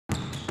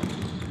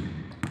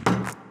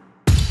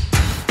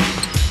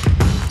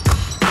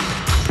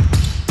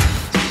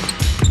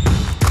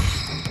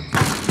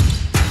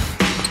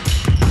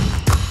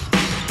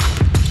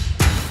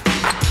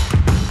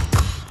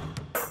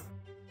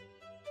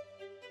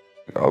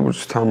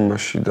კალათბურთის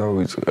თამაში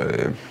დავიწყე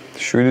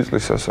 7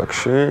 წლის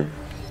ასაკში.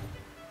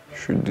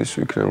 7 წლის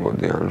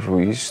ვიქნებოდი ან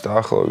 8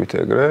 დაახლოებით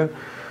ეგრე.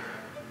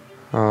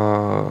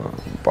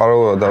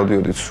 პარალელურად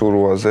დავდიოდი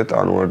სურვაზე,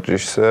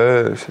 ტანვარჯიშზე,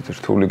 ესეთი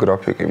რთული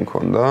გრაფიკი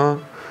მქონდა.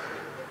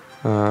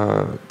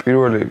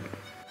 პირველი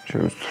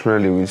ჩემს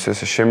თხრელი ვინც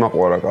ესე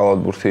შემაყვარა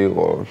კალათბურთი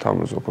იყო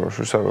თამაზ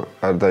ოქროშვილს,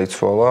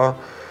 გარდაიცვალა.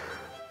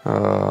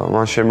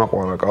 მან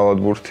შემაყვარა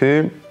კალათბურთი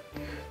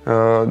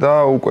და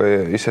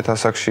უკვე ისეთ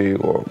ასაკში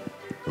იყო,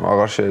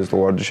 აღარ შეეძლო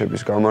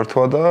ვარჯიშების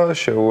გამართვა და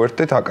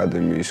შევუერთდით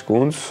აკადემიის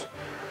გუნდს.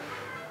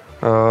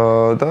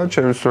 და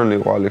ჩემს თხრელი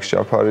იყო ალექს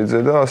ჯაფარიძე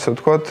და ასე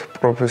ვთქვათ,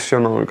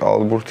 პროფესიონალური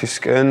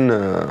კალათბურთისკენ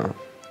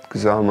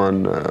გზა მან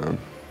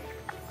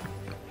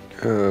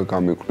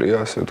გამიკვლიო,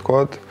 ასე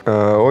ვთქვათ.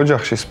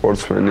 ოჯახში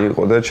სპორტსმენი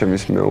იყო და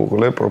ჩემის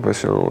მეუღლე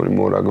პროფესიონალური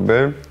მორაგბე.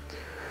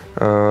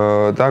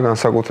 და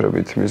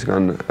განსაკუთრებით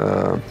მისგან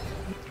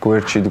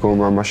გვერდში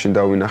დგომა მაშინ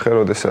დავინახე,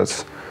 როდესაც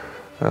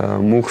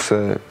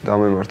მუხზე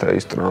დამემართა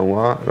ის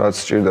ტრავმა, რაც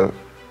სჭირდა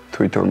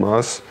თვითონ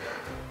მას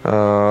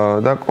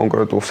და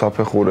კონკრეტულ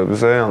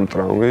საფეხურებზე ამ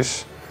ტრავმის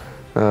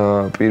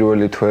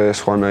პირველი თვე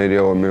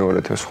სხვანაირია, მეორე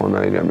თვე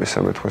სხვანაირია,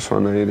 მესამე თვე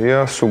სხვანაირია,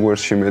 სულ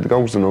გვერდში მედგა,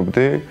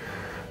 ვგრძნობდი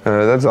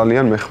და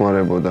ძალიან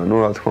მეხმარებოდა. ნუ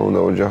რა თქმა უნდა,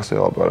 ოჯახზე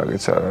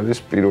ლაპარაკიც არ არის,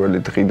 პირველი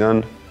დღიდან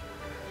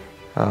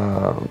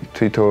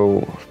თვითონ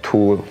თუ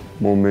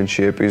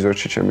მომენტში,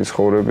 ეპიზოდში ჩემი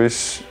ცხოვრების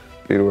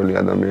პირველი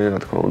ადამიანი, რა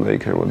თქმა უნდა,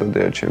 იქნებოდა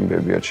დედა ჩემი,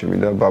 ბებია ჩემი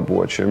და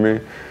ბაბუა ჩემი,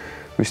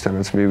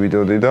 ვისთანაც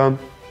მივიდოდი და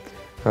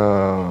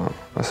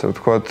ასე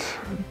ვთქვათ,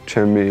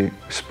 ჩემი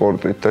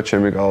სპორტით და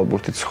ჩემი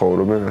კალათბურთით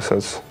ცხოვრობენ,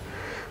 რასაც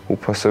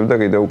უფასებ და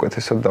კიდევ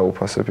უკეთესად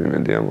დაუფასებ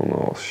იმედია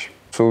მომავალში.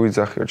 სულ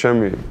ვიძახიო,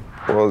 ჩემი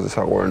ყველაზე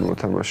საყვარელი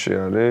მოთამაშე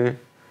არის.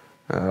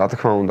 რა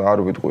თქმა უნდა, არ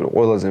ვიტყვი, რომ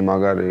ყველაზე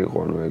მაგარი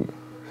იყო, ნუ ეგ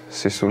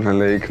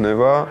სისულელე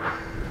იქნება.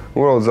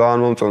 უბრალოდ ძალიან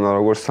მომწონდა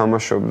როგორც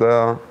თამაშობდა,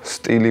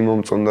 სტილი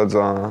მომწონდა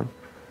ძალიან.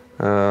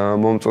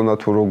 მომწონდა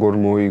თუ როგორ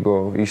მოიგო,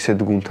 ისეთ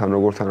გუნდთან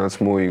როგორთანაც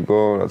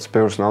მოიგო, რაც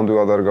ბევრს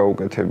ნამდვილად არ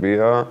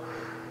გაუკეთებია.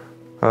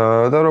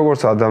 და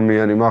როგორც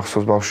ადამიანი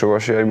მახსოვს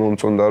ბავშვობაში, აი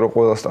მომწონდა რომ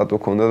ყველა სტატუ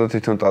ქონდა და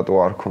თვითონ ტატუ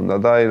არ ქონდა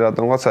და აი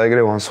რატომღაც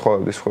ეგრე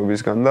ვანსხვავებდი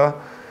სხვებისგან და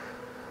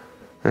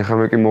ეხლა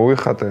მე კი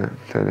მოვიხატე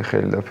მთელი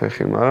ხელი და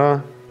ფეხი, მაგრამ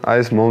აი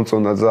ეს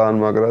მომწონდა ძალიან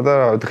მაგრა და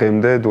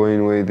დღემდე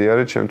დუეინ ვეიდი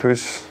არის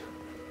ჩემთვის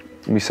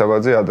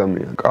მისაბაძე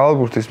ადამიანი.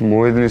 კალათბურთის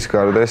მოედნის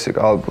გარდა ესე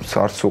კალათბურთს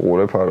არც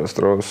უყურებ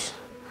არასდროს.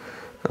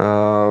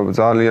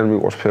 ძალიან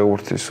მიყვარს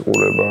ფეხბურთის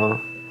ყურება,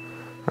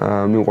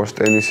 მიყვარს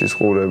ტენისის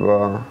ყურება,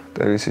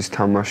 ტენისის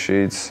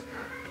თამაშიც,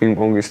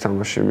 პინგ-პონგის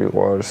თამაში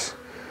მიყვარს.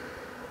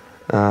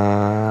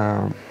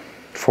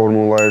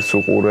 ფორმულა 1-ს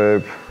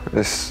უყურებ,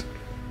 ეს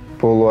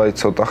ბოლო აი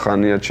ცოტა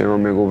ხანია ჩემო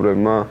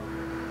მეგობრებმა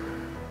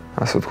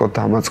ასე ვთქვათ,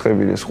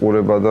 დამაწყებინეს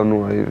ყურება და ნუ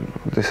აი,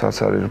 როდესაც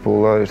არის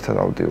რბოლა, ერთად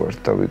ავდივართ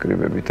და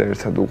ვიკრიბებით და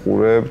ერთად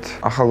უყურებთ.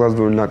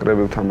 ახალგაზრდული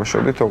ნაკრები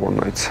ვთამაშობდით, ოღონდ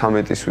აი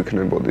 13-ის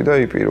ვიქნებოდი და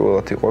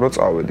პირველად იყო, რომ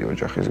წავედი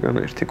ოჯახისგან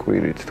ერთი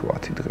კვირით თუ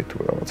 10 დღით თუ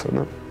რაღაცა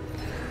და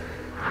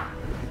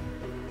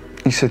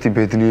ისეთი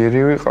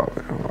ბედნიერი ვიყავი,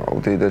 რომ აუ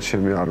დედა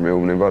ჩემი არ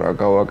მეუბნება რა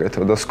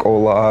გავაკეთო და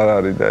სკოლა არ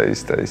არის და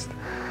ის და ის.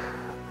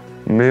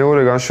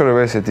 მეორე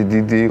განშორება ესეთი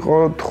დიდი იყო,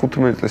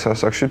 15 წლის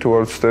ასაკში თუ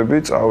არ ვცდები,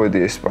 წავედი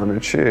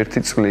ესპანეთში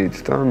 1 წლით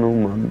და ნუ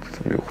მან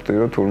მივხვდი,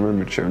 რომ თურმე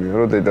მირჩენია,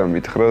 რომ დედა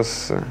მითხრას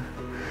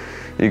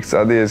იქ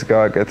წადი ეს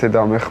გააკეთე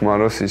და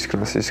მეხმაროს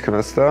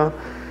ისქნას და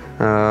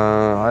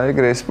აი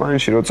ეგრე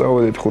ესპანეთში რო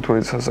წავედი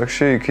 15 წლის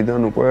ასაკში,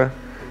 იქიდან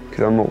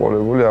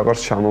მოყოლებული აღარ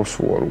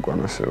ჩამოვსუვარ უკან,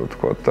 ასე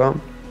ვთქვათ და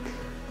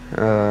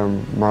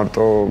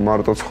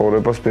მარტო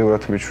ცხოვრებას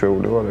ბევრად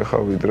მიჩვეული ვარ ეხა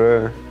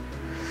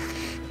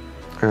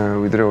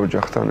ვიდრე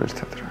ოჯახთან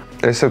ერთად რა.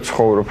 ესე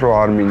ვცხოვრობ, რომ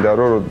არ მინდა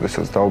რომ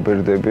როდესაც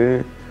დავბერდები,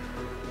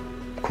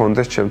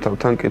 მქონდეს ჩემ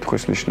თავთან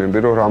კითხვის ნიშნები,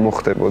 რომ რა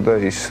მოხდებოდა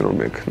ის რომ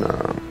ექნა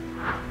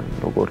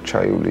როგორ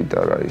ჩაივლი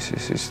და რა ის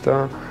და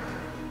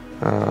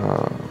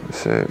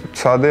ესე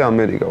ცადე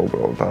ამერიკა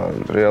უბრალოდ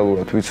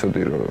რეალურად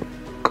ვიცოდი რომ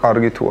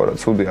კარგი თუ არა,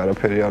 ცუდი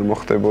არაფერი არ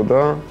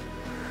მოხდებოდა.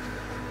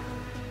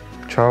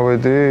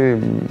 ჩავედი,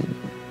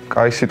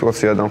 კაი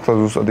სიტუაცია დამხვდა,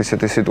 ზუსტად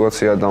ისეთი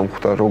სიტუაცია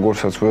დამხვდა,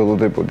 როგორცაც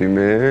ველოდებოდი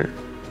მე.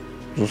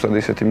 ზუსტად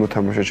ისეთი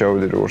მოთამაშე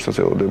ჩავედი, როგორცაც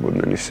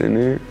ველოდებოდნენ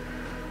ისინი.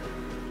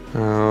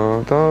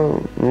 და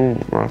ნუ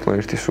მართლა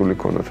ერთი სული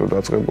ქონდათ, რომ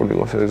დაწყებული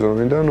იყო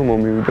სეზონი და ნუ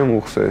მომივიდა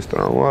მუხზე ეს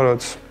ტრავმა,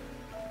 რაც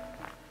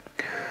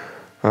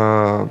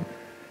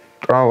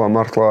ტრავმა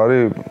მართლა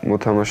არის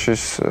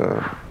მოთამაშის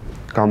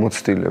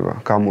გამოცდილება,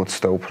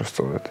 გამოცდა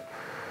უბრალოდ.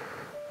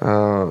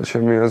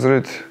 ჩემი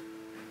აზრით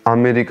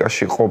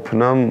ამერიკაში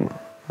ყოფნამ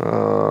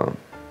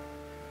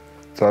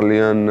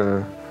ძალიან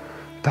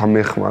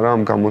დამეხმარა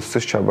ამ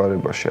გამოცდის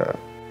ჩაბარებაში.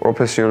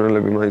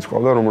 პროფესიონალები მაინც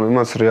ყავდა,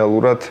 რომლებმაც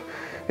რეალურად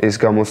ეს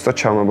გამოცდა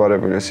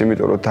ჩამაბარებინეს,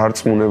 იმიტომ რომ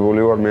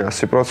დარწმუნებული ვარ მე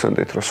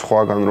 100%-ით, რომ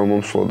სხვაგან რომ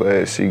მომსვლოდა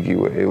ეს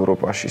იგივე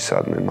ევროპაში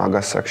სადმე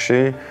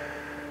მაგასაკში,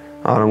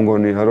 არ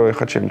მგონია რომ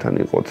ეხა ჩემთან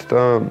იყოთ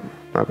და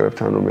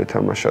ნაკრებთან რომ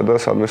ეთამაშა და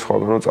სადმე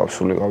სხვაგან რომ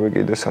წავსულიყავი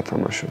კიდე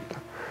სათამაშოდ.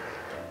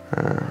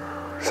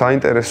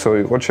 საინტერესო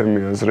იყო ჩემი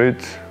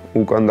აზრით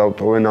უკან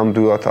დავტოვე,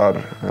 ნამდვილად არ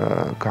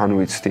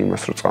განვიცდი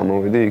იმას, რომ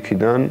წამოვედი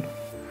იქიდან.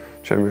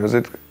 ჩემი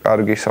აზრით,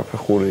 კარგი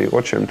საფეხური იყო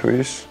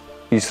ჩემთვის,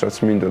 ის რაც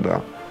მინდოდა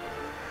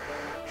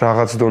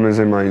რაღაც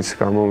დონეზე მაინც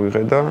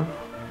გამოვიღე და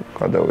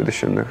გადავედი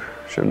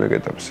შემდეგ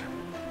ეტაპზე.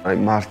 აი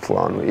მართლა,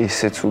 ანუ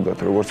ესე ცუდად,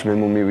 როგორც მე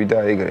მომივიდა,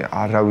 ეგრე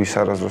არავის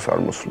არასდროს არ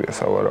მოსვლია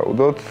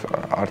სავარაუდოდ,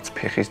 არც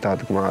ფეხის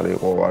დადგმა არ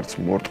იყო, არც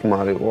მორტყმა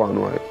არ იყო,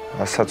 ანუ აი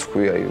რასაც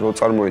ქვია, რო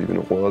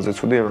წარმოიდგინო ყველაზე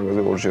ცუდი,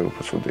 ამაზე ორჯერ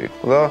უფრო ცუდი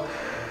იყო და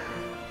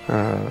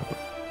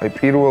აი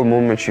პირველ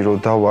მომენტში რო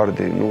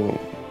დავარდი,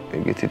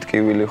 ეგეთი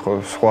ტკივილი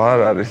ხო სხვა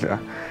არ არის და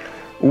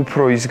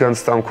უფრო ის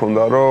განცდა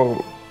მქონდა, რომ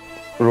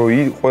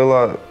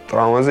ყველა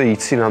ტრავმაზე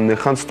იცი რამდენ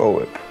ხანს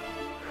ტოვებ.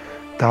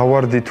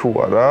 დავარდი თუ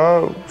არა,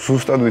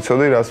 ზუსტად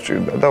ვიცოდი რაც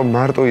მჭირდა და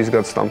მარტო ის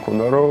განცდა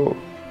მქონდა, რომ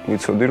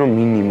ვიცოდი, რომ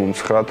მინიმუმ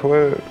 9 თვე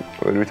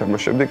ვერ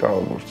ვითამაშებდი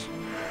კალათბურთს.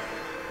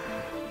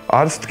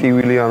 არც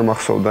ტკივილი არ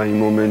მახსოვდა იმ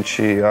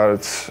მომენტში,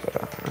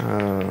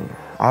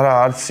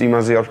 არც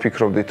იმაზე არ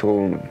ვფიქრობდი თუ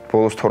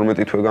ბოლოს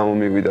 12 თვე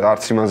გამომივიდა,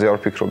 არც იმაზე არ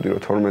ვფიქრობდი, რომ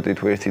 12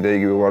 თვე ერთი და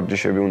იგივე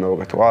ვარჯიშები უნდა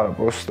ვაკეთო. არა,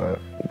 პოსტა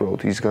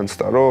უბრალოდ ის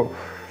განცდა, რომ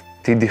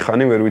დიდი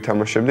ხანი ვერ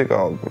ვითამაშებდი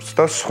კალათბურთს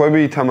და სხვები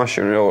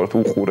ითამაშებდნენ, როგორც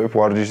უყურებ,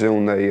 ვარჯიშზე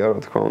უნდა ია, რა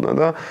თქმა უნდა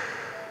და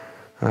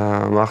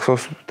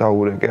მახსოვს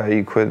დაურეკე, აი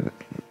იქვე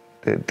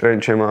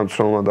ტრენჩემ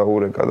ამცროლმა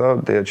დაურეკა და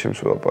დედა ჩემს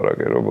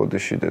ველაპარაკე, რომ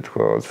ბოდიში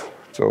თქვა,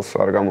 წელს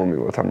არ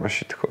გამომივა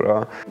თამაში თქო რა.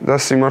 და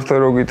სიმართლე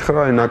რო გითხრა,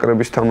 აი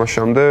ნაკრების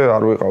თამაშამდე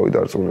არ ვიყავი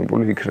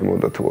დარწმუნებული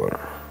იქნებოდა თუ არა.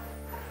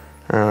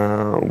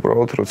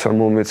 უბრალოდ როცა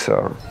მომეცა,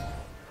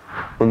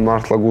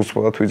 მართლა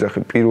გულწრფელად ვიძახი,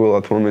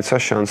 პირველად მომეცა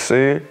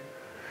შანსი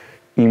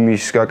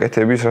იმის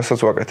გაკეთების, რასაც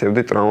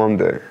ვაკეთებდი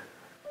ტრავმამდე.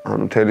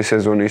 ანუ მთელი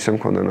სეზონი ისე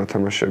მქონდა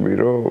ნათამაშები,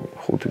 რომ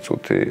 5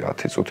 წუთი,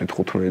 10 წუთი,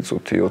 15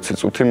 წუთი, 20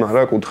 წუთი,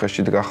 მაგრამ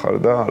კუთხეში დგახარ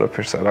და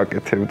არაფერს არ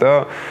აკეთებ და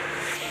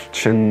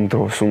შენ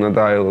დროს უნდა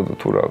დაელოდო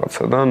თუ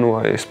რაღაცა და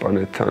აი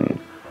ესპანეთთან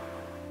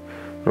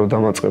რო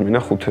დამაწყებინა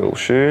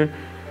ხუთეულში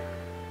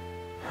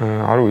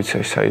არ ვიცი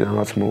აი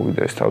საიდანაც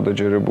მოვიდა ეს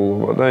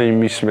თავდაჯერებულობა და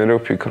იმის მერე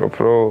ვფიქრობ,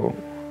 რომ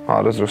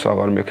არასდროს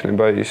აღარ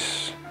მექნება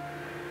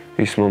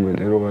ის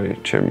მომენტი, რომ აი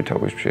ჩემი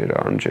თავის ჯერა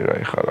ან ჯერა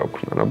ეხარა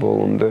ვქნა რა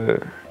ბოლომდე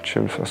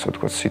ჩემს ასე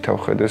ვთქვათ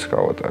სითავხედეს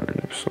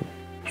გავატანებს.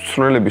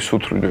 მწვრთნელების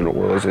უთხრიდნენ, რომ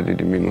ყველაზე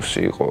დიდი მინუსი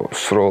იყო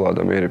სროლა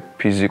და მე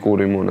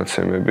ფიზიკური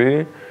მონაცემები.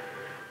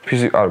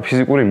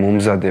 ფიზიკური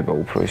მომზადება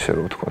უფრო ისე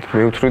რომ ვთქვათ.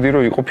 მე ვთვლიდი,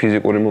 რომ იყო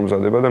ფიზიკური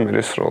მომზადება და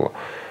მე სროლა.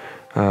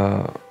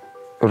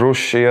 რო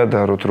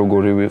შეადაროთ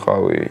როგორი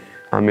ვიყავი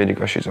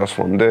ამერიკაში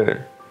წასვლამდე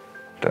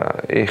და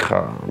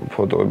ეხა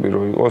ფოტოები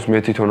რო იყოს, მე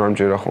თვითონ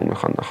ამჯერა ხოლმე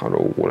ხანდახან რო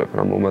უყურებ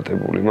რა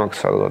მომატებული მაქვს,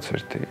 სადღაც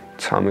ერთი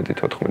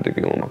 13-14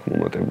 კილო მაქვს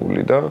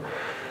მომატებული და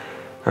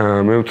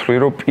მე ვთვლი,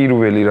 რომ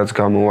პირველი რაც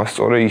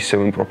გამოვასწორე ისევ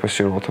იმ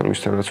პროფესიონალთან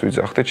ვისთანაც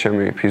ვიძახდი,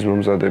 ჩემი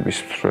ფიზმომზადების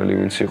მწვრთნელი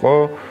ვინც იყო,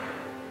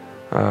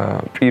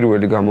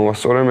 პირველი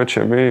გამოვასწორე მე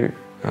ჩემი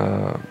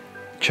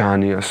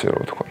ჯანი ასე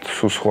რომ ვთქვათ,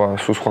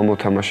 სულ სხვა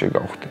მოთამაშე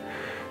გავხდი.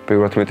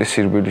 ბევრად მეტი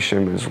სირბილი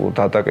შემეძლო,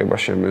 დატაკება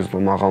შემეძლო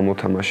მაღალ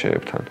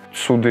მოთამაშეებთან.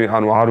 ცუდი,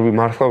 ანუ არ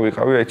მართლა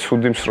ვიყავი, აი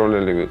ცუდი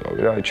მსროლელი ვიყავი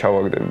რა, აი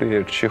ჩავაგდებდი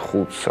 1-ში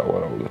 5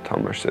 სავარაუდოდ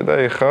თამაშზე და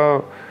ეხა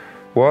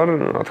ვარ,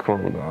 რა თქმა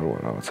უნდა, არ ვარ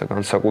რაღაცა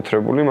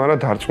განსაკუთრებული, მაგრამ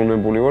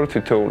დარწმუნებული ვარ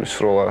თითოეული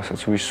სროლა,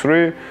 რასაც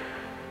ვისვრი,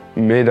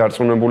 მე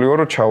დარწმუნებული ვარ,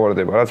 რომ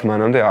ჩავარდება, რაც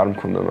მანამდე არ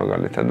მქონდა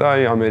მაგალითად და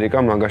აი ამერიკა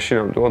მაგაში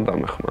ნამდვილად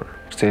დამეხმარა.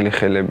 ძელი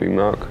ხელები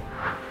მაქვს.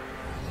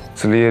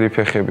 ძლიერი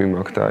ფეხები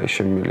მაქვს და აი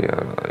შემილია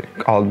აი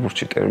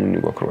კალათბურთში ტერმინი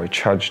გვაქვს, რომ აი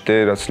ჩაჯდე,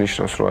 რაც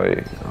ნიშნავს, რომ აი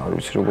არ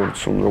ვიცი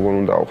როგორ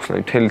უნდა ავხსნა,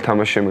 აი მთელი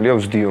თამაში შემილია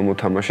ვზდიო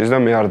მოთამაშეს და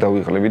მე არ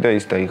დავიღლები და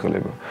ის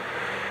დაიღლება.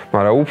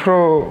 მაგრამ უფრო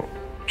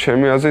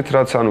ჩემი აზრით,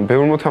 რაც ანუ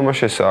ბევრ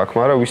მოთამაშეს აქვს,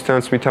 მაგრამ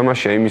ვისთანაც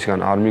მითამაშია იმისგან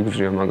არ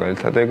მიგზრია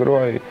მაგალითად ეგ, რომ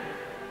აი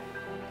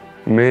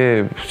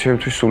მე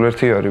ჩემთვის სულ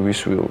ერთი არის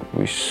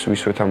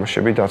ვის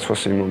ვეთამაშები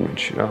დაცვას იმ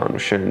მომენტში რა, ანუ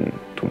შენ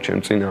თუ ჩემ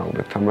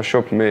წინააღმდეგ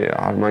თამაშობ, მე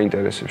არ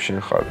მაინტერესებს შენ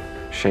ხარ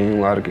შეინ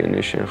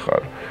ლარგენი, შენ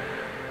ხარ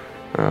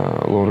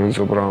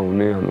ლორენზო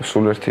ბრაუნი, ანუ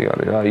სულ ერთი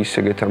არის რა, ისე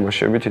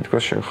გეთამაშები,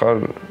 თითქოს შენ ხარ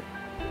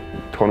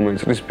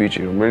 12 წლის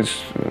ბიჭი,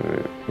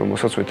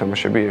 რომელსაც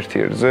ვეთამაშები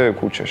ერთ-ერთზე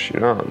ქუჩაში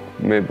რა.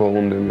 მე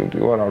ბოლომდე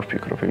მივდივარ, არ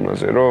ვფიქრობ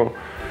იმაზე, რომ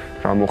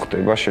რა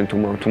მოხდება, შენ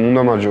თუ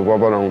უნდა მარჯობა,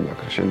 აბა რა უნდა,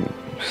 შენ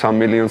 3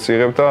 მილიონს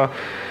იღებ და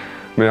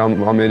მე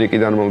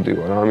ამერიკიდან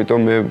მოვდივარ,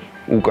 ამიტომ მე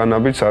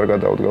უკანაბიც არ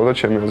გადავდგავ და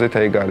ჩემი აზრით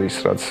ეგ არის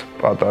რაც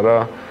პატარა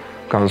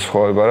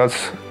განსხვავება, რაც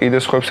კიდე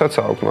სხვებსაც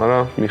აქვს,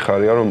 მაგრამ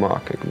მიხარია რომ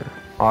მაქვს ეგ.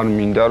 არ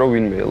მინდა რომ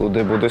ვინმე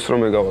ელოდებოდეს რომ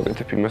მე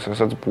გავაკეთებ იმას,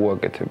 რასაც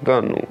ბუაკეთებ და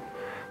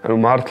ანუ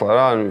მართლა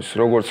რა, ანუ ის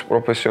როგორც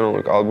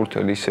პროფესიონალური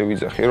კალათბურთელი ისე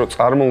ვიძახი, რომ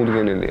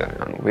წარმოუდგენელი არის,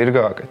 ანუ ვერ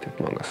გააკეთებ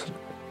მაგას.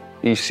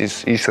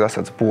 ის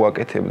რასაც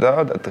ბუაკეთებ და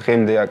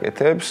დღემდე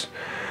აკეთებს.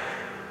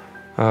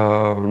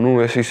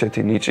 ეს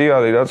ისეთი ნიჭი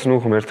არის, რაც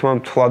ღმერთმა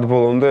თლად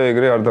ბოლომდე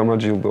ეგრე არ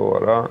დამაჯილდოა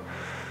რა.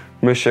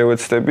 მე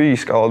შევეცდები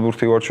ის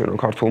კალათბურთი ვარჩენო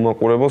ქართულ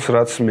მაყურებელს,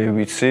 რაც მე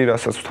ვიცი,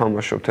 რასაც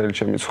ვთამაშობ მთელი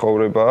ჩემი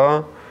ცხოვრება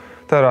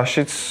და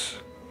რაშიც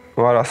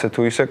ვარ ასე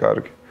თუ ისე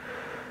კარგი.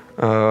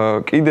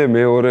 კიდე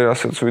მეორე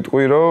რასაც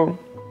ვიტყვი, რომ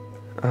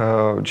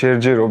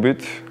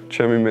ჯერჯერობით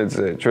ჩემი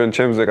მეძე,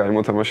 ჩვენზე კაი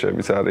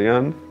მოთამაშეებიც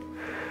არიან.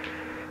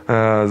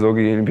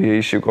 ზოგი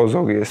NBA-ში იყო,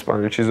 ზოგი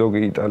ესპანეთში,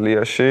 ზოგი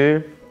იტალიაში.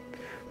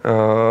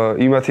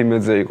 იმათ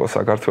იმედზე იყო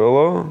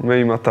საქართველო, მე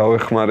იმათ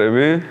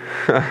დავეხმარები,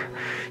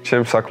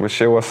 ჩემს საქმეს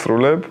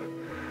შევასრულებ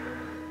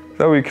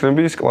და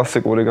ვიქნები ის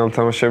კლასიკური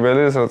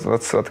გამთამაშებელი,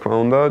 რაც რა თქმა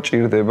უნდა,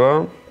 ჭირდება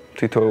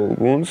თითოეულ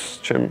გუნდს,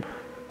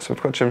 ასე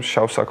ვთქვათ, ჩემს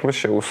შავ საქმეს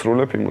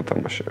შევუსრულებ იმ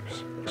უთამაშეებს.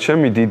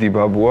 ჩემი დიდი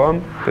ბაბუა,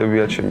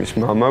 ბებია ჩემის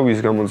მამა, ვის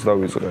გამოც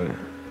დავიწყე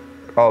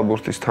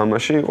კალათბურთის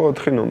თამაში იყო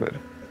 4 ნომერი.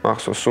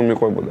 მახსოვს, სულ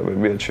მიყვებოდა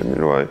ბებია ჩემი,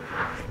 რომ აი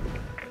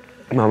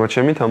მამა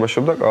ჩემი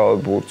თამაშობდა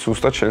კალათბურთს,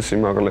 ზუსტად ჩემს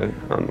სიმაღლე,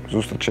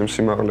 ზუსტად ჩემს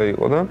სიმაღლე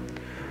იყო და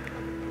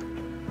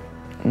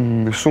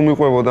სულ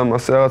მიყვებოდა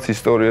მას რაღაც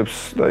ისტორიებს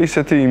და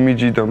ისეთი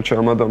იმიჯი დამჭა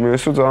ამ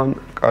ადამიანს, რომ ძალიან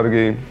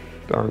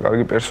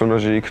კარგი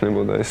პერსონაჟი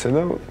იქნებოდა ესე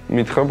და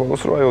მითხრა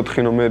ბოლოს, რომ აი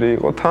 4 ნომერი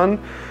იყო თან,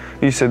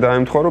 ისე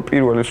დაემთხვა, რომ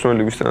პირველი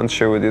მსვლელი ვისთანაც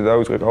შევედი და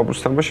დავიწყე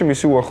კალათბურთის თამაში,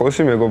 მისი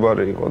უახლოესი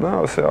მეგობარი იყო და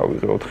ასე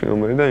ავიღე 4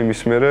 ნომერი და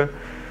იმის მერე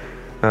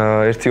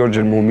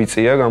ერთი-ორჯერ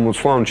მომიწია,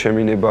 გამოცვლა, ანუ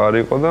ჩემი ნება არ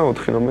იყო და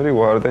 4 ნომერი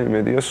ვარ და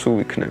იმედია სულ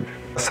იქნები.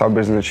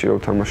 საბერძნეთში რომ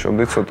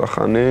თამაშობდი ცოტა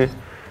ხანი,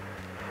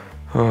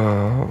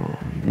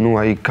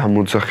 აი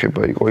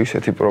გამოძახება იყო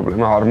ისეთი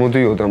პრობლემა, არ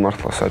მოდიოდა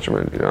მართლა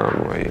საჭმელი რა,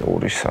 აი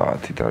 2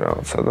 საათი და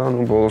რაღაცა და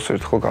ბოლოს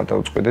ერთხელ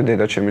გადავწყვიტე,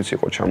 დედა ჩემიც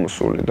იყო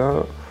ჩამოსული და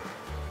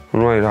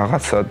აი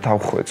რაღაცა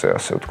დავხვეწე,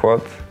 ასე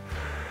ვთქვათ.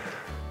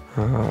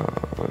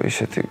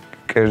 ისეთი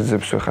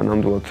კერძებს ხან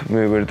ნამდვილად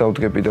მე ვერ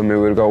დავდგები და მე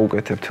ვერ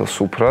გავუკეთებ თელ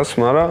სუფრას,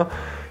 მაგრამ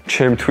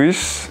ჩემთვის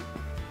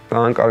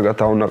ძალიან კარგად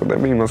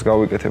დავნაყდები, იმას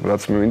გავიკეთებ,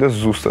 რაც მე მინდა,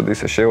 ზუსტად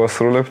ისე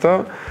შევასრულებ და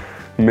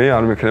მე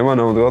არ მექნება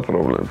ნამდვილად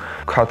პრობლემა.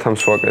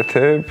 ქათამს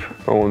ვაკეთებ,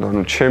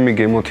 ანუ ჩემი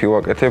გემოთი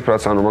ვაკეთებ,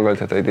 რაც ანუ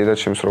მაგალითად აი დედა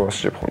ჩემს როვას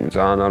შეჭებ ხოლმე,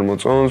 ძალიან არ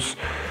მოწონს.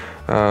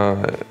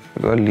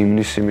 და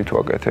ლიმნის იმით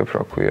ვაკეთებ,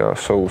 რა ქვია,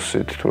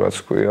 соусით თუ რაც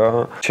ქვია.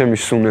 ჩემი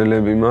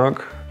სუნელები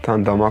მაქვს, თან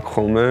დამაქ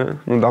ხოლმე,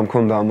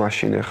 დამქონდა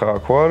მაშინ ახლა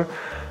აქ ვარ.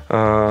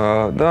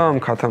 და ამ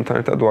ქათამთან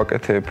ერთად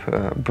ვაკეთებ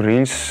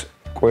ბრინს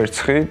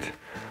კვერცხით.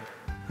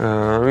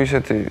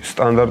 ისეთი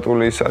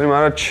სტანდარტული ის არის,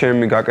 მაგრამ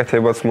ჩემი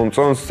გაკეთებაც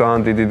მომწონს,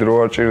 ძალიან დიდი დრო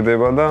არ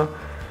ჭირდება და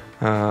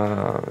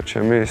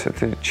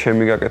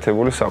ჩემი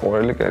გაკეთებული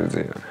საყვარელი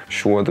კერძია.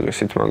 შუა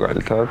დღისით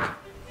მაგალითად,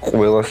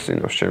 ყველას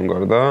წინავს ჩემ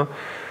გარდა.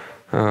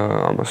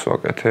 ამას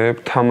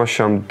ვაკეთებ.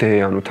 თამაშამდე,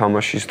 ანუ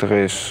თამაშის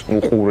დღეს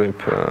უყურებ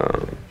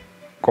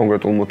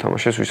კონკრეტულ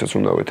მოთამაშეს, ვისაც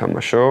უნდა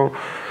ვეთამაშო.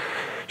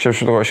 ჩემ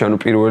შემთხვევაში, ანუ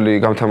პირველი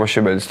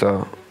გამთამაშებელიც და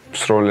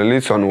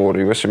მსროლელიც, ანუ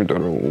ორივეს, იმიტომ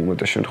რომ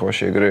უმეტეს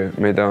შემთხვევაში ეგრე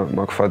მე და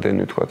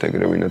მაკფადენი თქვათ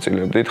ეგრე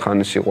ვინაწილებდით, ხან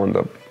ის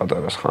იყვანდა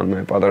პატარას, ხან მე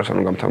პატარას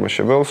ანუ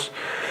გამთამაშებელს.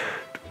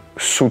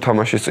 სულ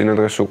თამაშის წინა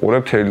დღეს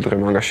უყურებ, თელი დღე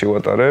მაგაში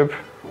ვატარებ,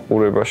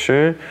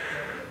 ყურებაში.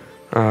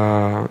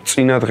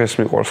 წინა დღეს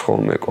მიყვარს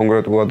ხოლმე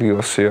კონკრეტულად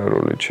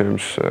გილასიარული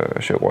ჩემს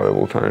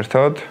შეყვარებულთან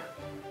ერთად.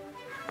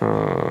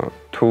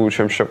 თუ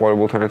ჩემს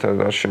შეყვარებულთან ერთად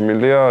არ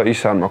შემილია,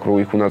 ის არ მაქვს, რომ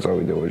იქ უნდა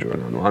წავიდე ვეჯვარ,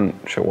 ანუ ან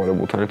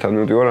შეყვარებულთან ერთად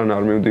მივდივარ, ან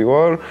არ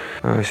მივდივარ.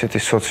 ესეთი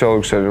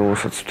სოციალური ქსელი,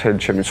 რომელსაც მთელი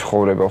ჩემი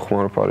ცხოვრება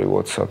ხმარობ არის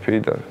WhatsApp-ი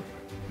და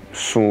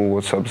სულ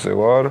WhatsApp-ზე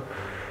ვარ.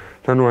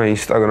 და აი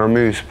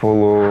Instagram-ი ის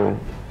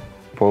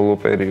ბოლო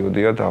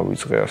პერიოდია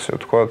დავიწყე, ასე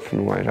ვთქვათ,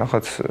 აი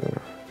რაღაც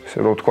ესე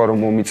რომ ვთქვა, რომ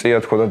მომიწია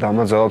თქო და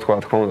დამაძალა თქო,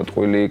 რა თქმა უნდა,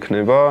 ტყუილი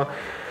იქნება.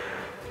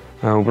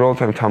 უბრალოდ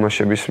ამ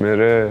თამაშების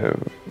მერე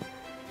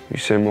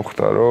ისე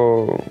მოხდა,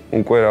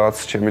 რომ უკვე რაღაც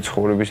ჩემი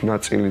ცხოვრების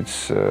ნაწილიც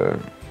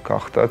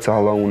გახდა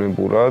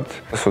ძალაუნებურად.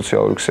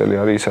 სოციალური ქსელი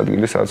არის ის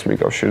ადგილი, სადაც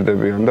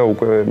მიკავშირდებიან და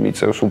უკვე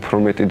მიწევს უფრო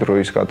მეტი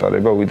დროის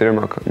გატარება, ვიდრე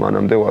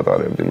მანამდე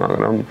ვატარებდი,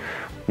 მაგრამ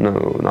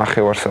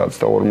 9 საათს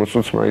და 40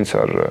 წუთს მაინც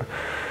არ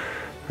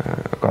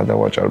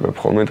გადავაჭარბებ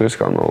ხოლმე დღის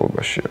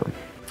განმავლობაში.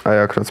 აი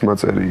აქ რაც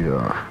მაწერია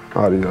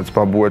არის, რაც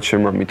ბაბუა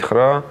ჩემმა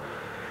მითხრა,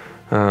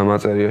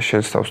 მაწერია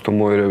შენს თავს თუ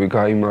მოერევი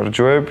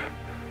გაიმარჯვებ.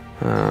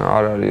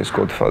 არ არის ეს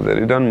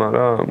Godfather-დან,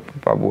 მაგრამ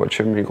ბაბუა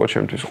ჩემი იყო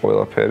ჩემთვის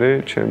ყველაფერი,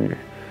 ჩემი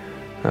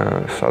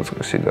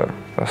საწყისი და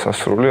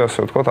დასასრული, ასე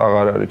ვთქვათ,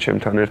 აღარ არის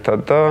ჩემთან ერთად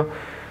და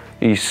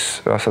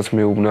ის, რასაც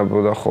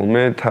მეუბნებოდა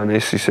ხოლმე, თან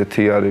ეს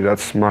ისეთი არის,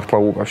 რაც მართლა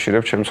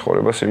უკავშირებს ჩემს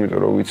ცხოვრებას, იმიტომ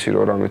რომ ვიცი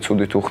რომ რამე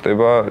ცუდი თუ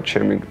ხდება,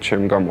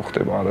 ჩემ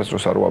გამოხდება,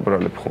 არასდროს არ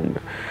ვაბრალებ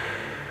ხოლმე.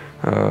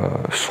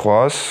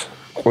 სხვას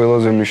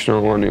ყველაზე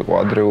მნიშვნელოვანი იყო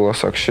ადრეულ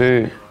ასაკში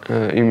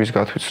იმის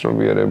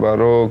გათვითცნობიერება,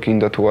 რომ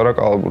გინდა თუ არა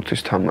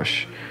კალათბურთის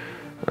თამაში.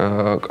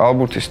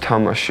 კალათბურთის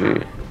თამაში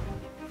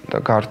და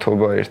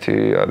გართობა ერთი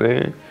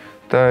არის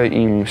და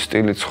იმ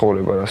სტილით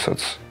ცხოვრება, რასაც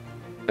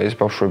ეს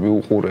ბავშვები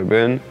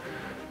უყურებენ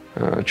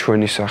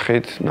ჩვენი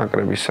სახით,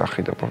 ნაკრების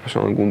სახით და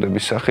პროფესიონალური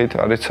გუნდების სახით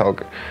არის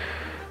ცალკე.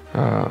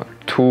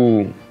 თუ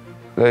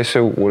და ესე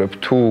უყურებ,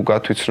 თუ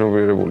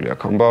გათვითცნობიერებული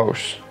აქ ამ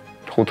ბავშვს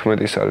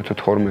 15-ის არის თუ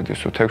 12-ის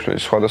თუ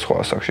 16-ის სხვადასხვა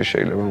ასაკში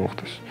შეიძლება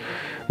მოხდეს.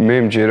 მე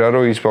მჯერა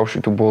რომ ის ბავშვი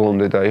თუ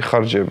ბოლომდე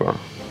დაიხარჯება,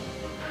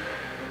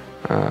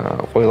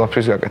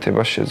 ყველაფრის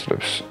გაკეთებას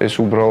შეძლებს. ეს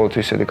უბრალოდ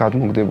ისეთი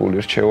გადმოგდებული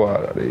რჩევა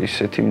არ არის,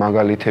 ისეთი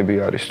მაგალითები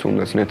არის,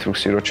 თუნდაც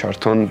Netflix-ი რო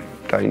ჩართონ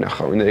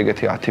დაინახავენ და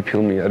ეგეთი 10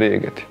 ფილმი არის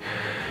ეგეთი.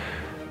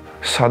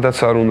 სადაც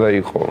არ უნდა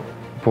იყო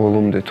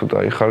ბოლომდე თუ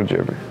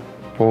დაიხარჯები,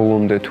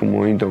 ბოლომდე თუ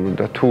მოინდომებ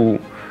და თუ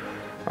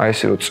აი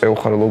ესე რომ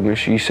წევხარ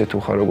ლოგინში ისე თუ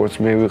ხარ როგორც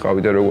მე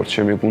ვიყავი და როგორც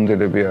ჩემი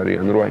გუნდელები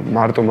არიან, რომ აი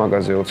მარტო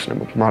მაგაზე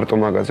ოცნებობ, მარტო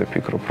მაგაზე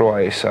ფიქრობ, რომ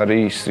აი ეს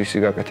არის ის რისი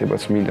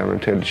გაკეთებაც მინდა მე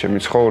მთელი ჩემი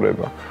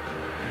ცხოვრება.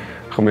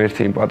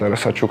 ღმერთი იმ პატარა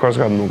საჩუქარს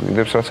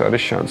გადმოგიდებს, რაც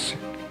არის შანსი.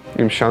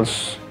 იმ შანსს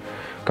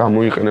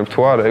გამოიყენებ თუ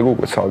არა, ეგ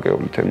უკვე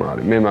ცალკეული თემა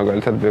არის. მე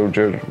მაგალითად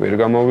ბევრჯერ ვერ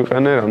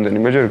გამოვიყენე,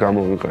 რამდენიმეჯერ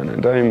გამოვიყენე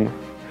და იმ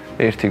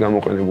ერთი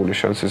გამოყენებული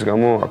შანსის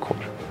გამო აქ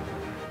ვარ.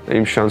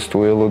 იმ შანსს თუ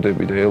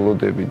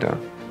ელოდები და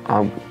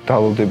ამ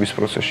დალოდების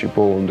პროცესში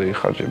ბოლომდე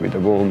იხარჯები და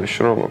ბოლომდე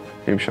შრომობ,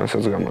 იმ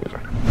შანსსაც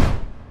გამოიყენებ.